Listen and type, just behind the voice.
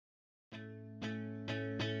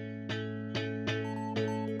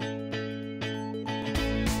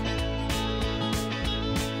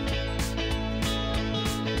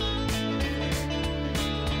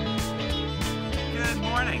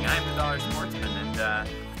I'm the Sportsman, and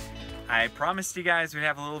I promised you guys we'd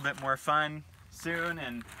have a little bit more fun soon,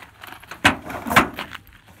 and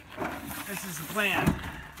this is the plan.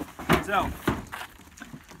 So,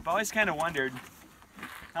 I've always kind of wondered,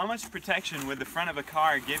 how much protection would the front of a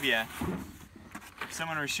car give you if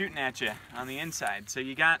someone were shooting at you on the inside? So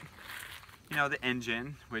you got, you know, the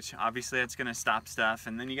engine, which obviously that's going to stop stuff,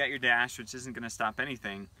 and then you got your dash, which isn't going to stop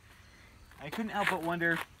anything. I couldn't help but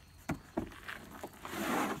wonder,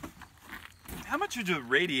 how much would a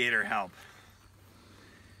radiator help?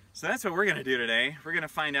 So that's what we're going to do today. We're going to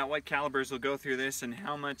find out what calibers will go through this and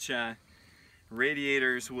how much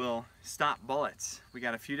radiators will stop bullets. We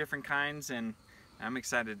got a few different kinds, and I'm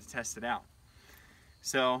excited to test it out.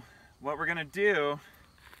 So what we're going to do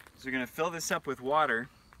is we're going to fill this up with water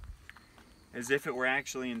as if it were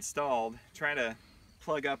actually installed. Try to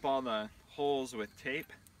plug up all the holes with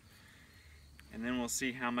tape, and then we'll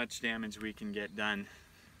see how much damage we can get done.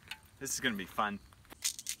 This is going to be fun.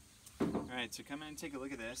 Alright, so come in and take a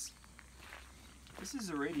look at this. This is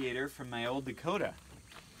a radiator from my old Dakota.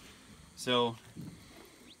 So,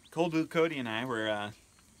 Cold Blue Cody and I were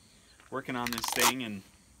working on this thing, and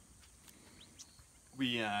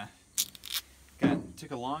we took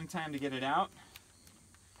a long time to get it out.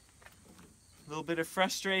 A little bit of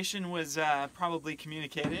frustration was probably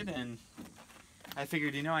communicated, and I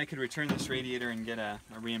figured, you know, I could return this radiator and get a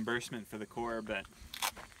reimbursement for the core, but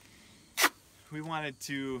we wanted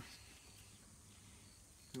to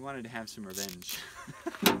have some revenge.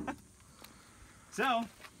 So,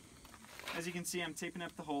 as you can see, I'm taping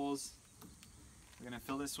up the holes. We're gonna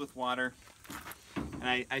fill this with water.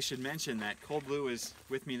 And I should mention that Cold Blue was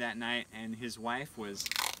with me that night, and his wife was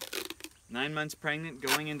 9 months pregnant,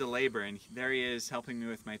 going into labor, and there he is helping me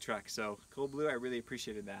with my truck. So, Cold Blue, I really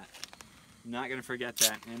appreciated that. I'm not gonna forget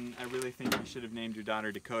that, and I really think you should have named your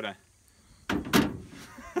daughter Dakota.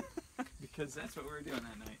 Because that's what we were doing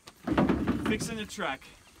that night. Fixing a truck.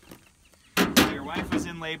 Your wife was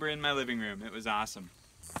in labor in my living room. It was awesome.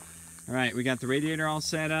 Alright, we got the radiator all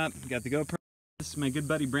set up. We got the GoPro. This is my good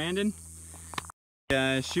buddy Brandon.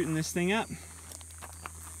 Shooting this thing up.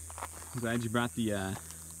 I'm glad you brought the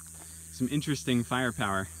some interesting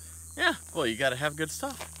firepower. Yeah, well, you gotta have good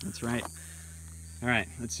stuff. That's right. Alright,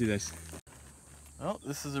 let's do this. Well,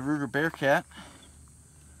 this is a Ruger Bearcat.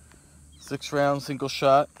 6-round single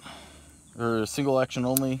shot, or single action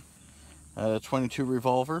only, 22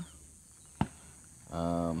 revolver.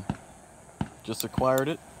 Just acquired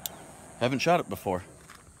it. Haven't shot it before.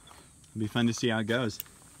 It'll be fun to see how it goes.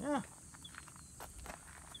 Yeah.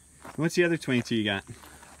 What's the other 22 you got?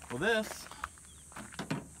 Well, this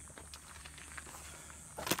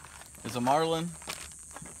is a Marlin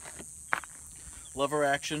lever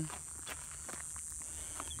action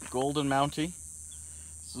golden Mountie.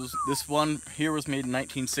 This one here was made in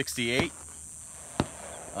 1968.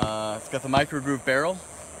 It's got the micro groove barrel,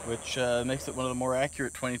 which makes it one of the more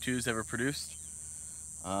accurate 22s ever produced.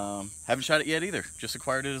 Haven't shot it yet either, just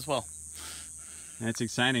acquired it as well. That's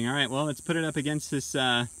exciting. All right, well, let's put it up against this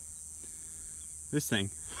this thing.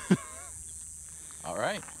 All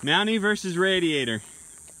right. Mountie versus radiator.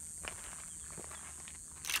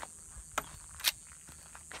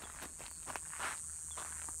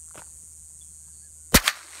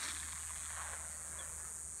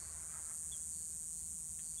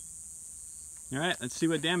 All right, let's see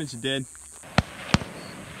what damage it did.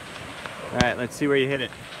 All right, let's see where you hit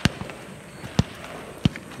it.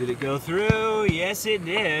 Did it go through? Yes, it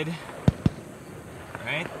did.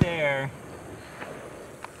 Right there.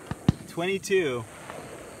 22.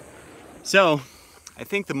 So, I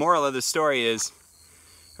think the moral of the story is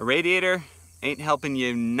a radiator ain't helping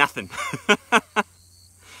you nothing.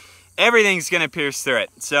 Everything's gonna pierce through it.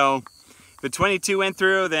 So, if the 22 went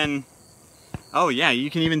through, then oh yeah, you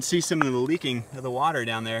can even see some of the leaking of the water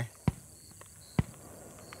down there.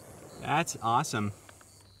 That's awesome.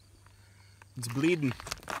 It's bleeding.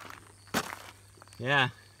 Yeah.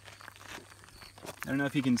 I don't know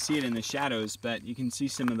if you can see it in the shadows, but you can see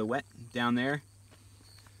some of the wet down there.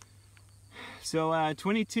 So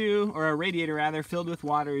 22, or a radiator rather, filled with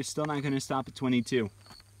water is still not going to stop at 22.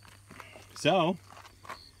 So,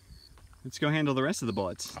 let's go handle the rest of the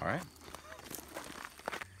bullets. All right.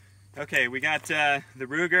 Okay, we got the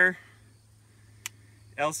Ruger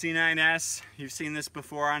LC9S. You've seen this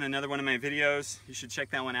before on another one of my videos. You should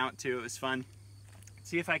check that one out too. It was fun.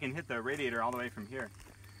 See if I can hit the radiator all the way from here.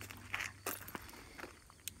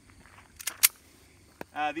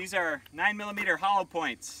 These are 9mm hollow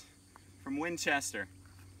points from Winchester.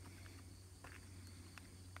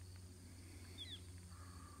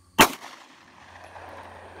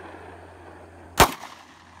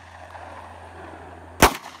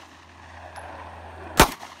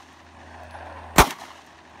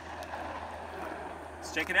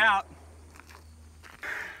 Let's check it out.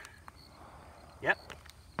 Yep.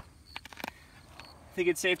 I think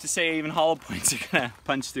it's safe to say even hollow points are gonna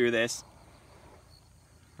punch through this.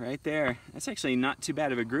 Right there. That's actually not too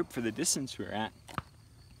bad of a group for the distance we're at.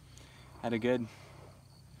 Had a good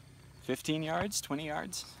 15 yards, 20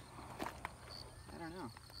 yards. I don't know.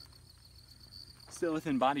 Still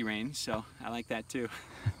within body range, so I like that too.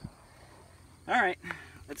 All right,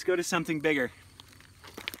 let's go to something bigger.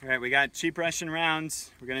 All right, we got cheap Russian rounds.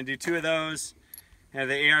 We're gonna do 2 of those. I have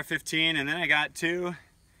the AR-15, and then I got 2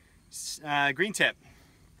 green tip.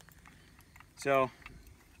 So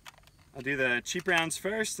I'll do the cheap rounds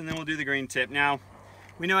first, and then we'll do the green tip. Now,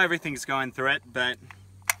 we know everything's going through it, but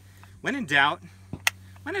when in doubt,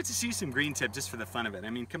 why not just use some green tip just for the fun of it? I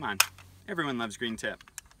mean, come on, everyone loves green tip.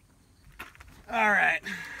 All right.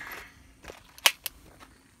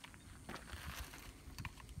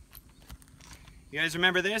 You guys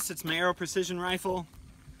remember this? It's my Aero Precision rifle.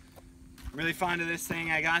 I'm really fond of this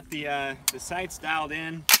thing. I got the sights dialed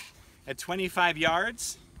in at 25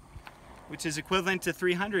 yards, which is equivalent to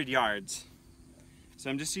 300 yards. So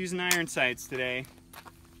I'm just using iron sights today.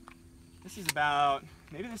 This is about,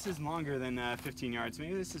 maybe this is longer than 15 yards.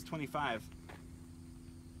 Maybe this is 25.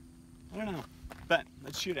 I don't know, but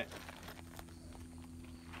let's shoot it.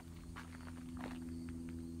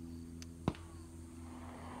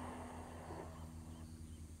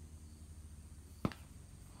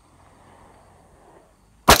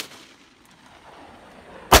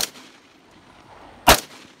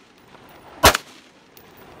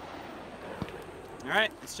 All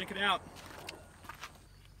right, let's check it out.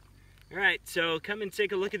 All right, so come and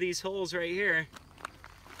take a look at these holes right here.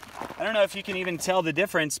 I don't know if you can even tell the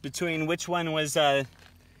difference between which one was the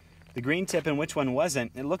green tip and which one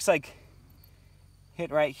wasn't. It looks like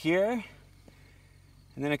hit right here,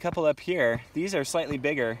 and then a couple up here. These are slightly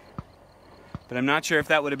bigger, but I'm not sure if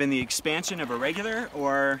that would have been the expansion of a regular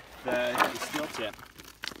or the steel tip.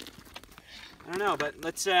 I don't know, but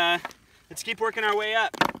let's keep working our way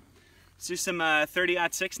up. Let's do some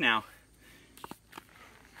 30-06 now.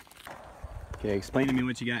 Okay, explain to me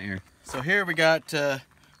what you got here. So here we got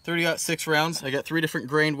 30-06 rounds. I got 3 different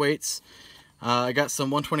grain weights. I got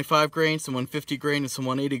some 125 grain, some 150 grain, and some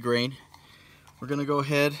 180 grain. We're gonna go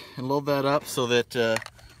ahead and load that up so that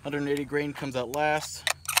 180 grain comes out last,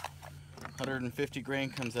 150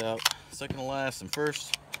 grain comes out second to last, and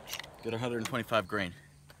first, get 125 grain.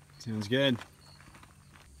 Sounds good.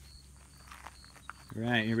 All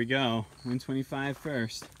right, here we go. 125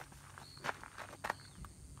 first.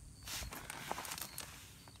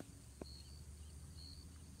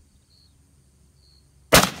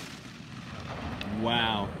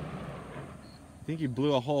 Wow. I think you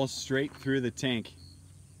blew a hole straight through the tank.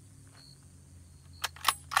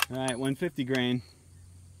 All right, 150 grain.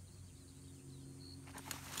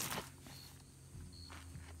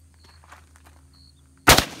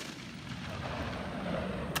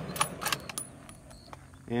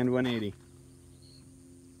 And 180.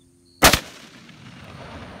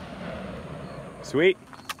 Sweet.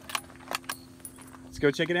 Let's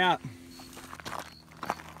go check it out.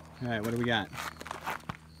 All right, what do we got?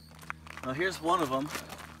 Well, here's one of them.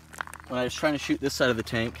 When I was trying to shoot this side of the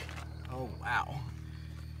tank. Oh, wow.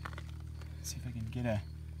 Let's see if I can get a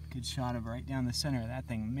good shot of right down the center of that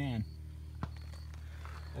thing. Man,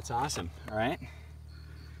 that's awesome. All right.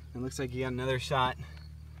 It looks like you got another shot.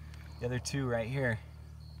 The other 2 right here.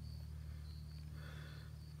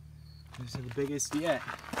 These are the biggest yet.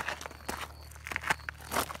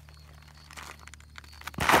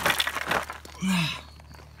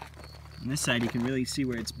 On this side you can really see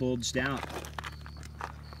where it's bulged out.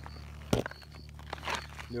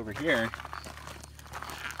 And over here,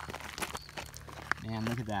 man,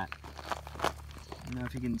 look at that. I don't know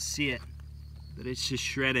if you can see it, but it's just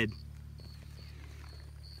shredded.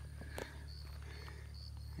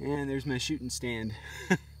 And there's my shooting stand.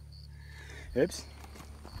 Oops.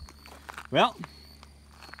 Well,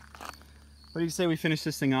 what do you say we finish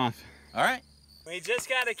this thing off? All right. We just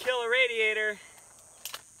got to kill a radiator.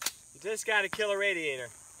 You just got to kill a radiator.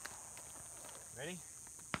 Ready?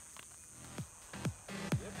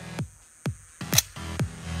 Yep.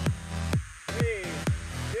 3,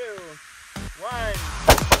 2, 1.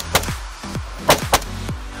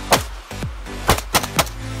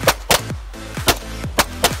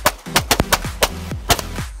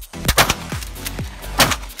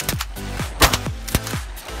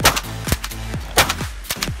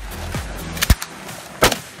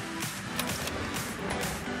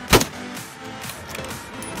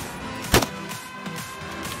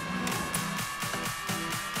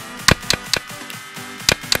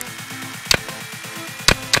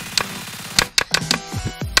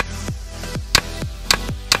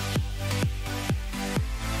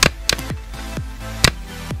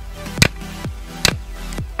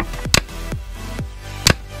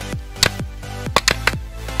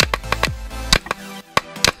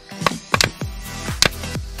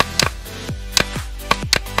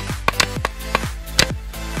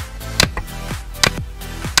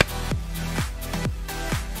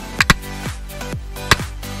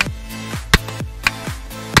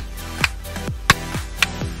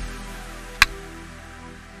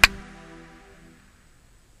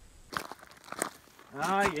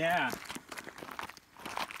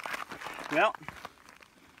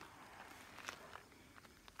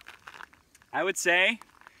 I would say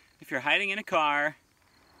if you're hiding in a car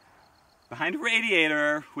behind a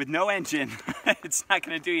radiator with no engine, it's not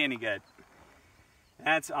going to do you any good.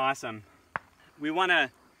 That's awesome. We want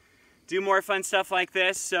to do more fun stuff like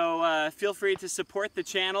this, so feel free to support the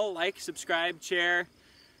channel, like, subscribe, share,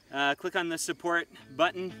 click on the support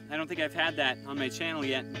button. I don't think I've had that on my channel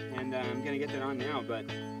yet, and I'm going to get that on now, but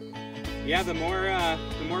yeah, the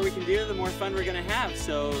more we can do, the more fun we're going to have,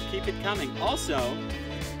 so keep it coming. Also,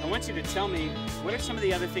 I want you to tell me, what are some of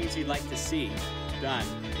the other things you'd like to see done?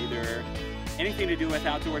 Either anything to do with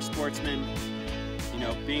outdoor sportsmen, you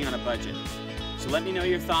know, being on a budget. So let me know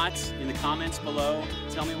your thoughts in the comments below.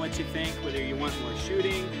 Tell me what you think, whether you want more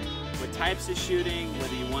shooting, what types of shooting,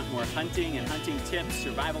 whether you want more hunting and hunting tips,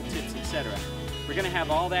 survival tips, etc. We're going to have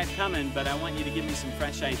all that coming, but I want you to give me some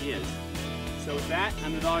fresh ideas. So with that,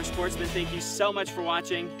 I'm the Dollar Sportsman. Thank you so much for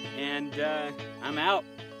watching, and I'm out.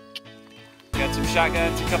 Got some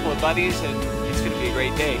shotguns, a couple of buddies, and it's going to be a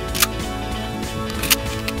great day.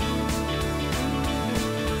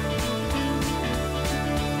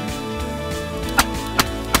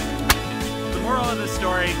 The moral of the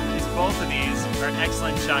story is both of these are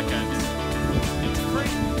excellent shotguns. It's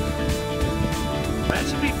free. That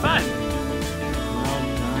should be fun.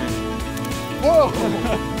 Whoa!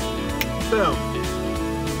 Boom.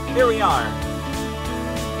 Here we are.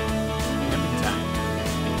 Camping time.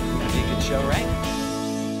 That'd be a good show, right?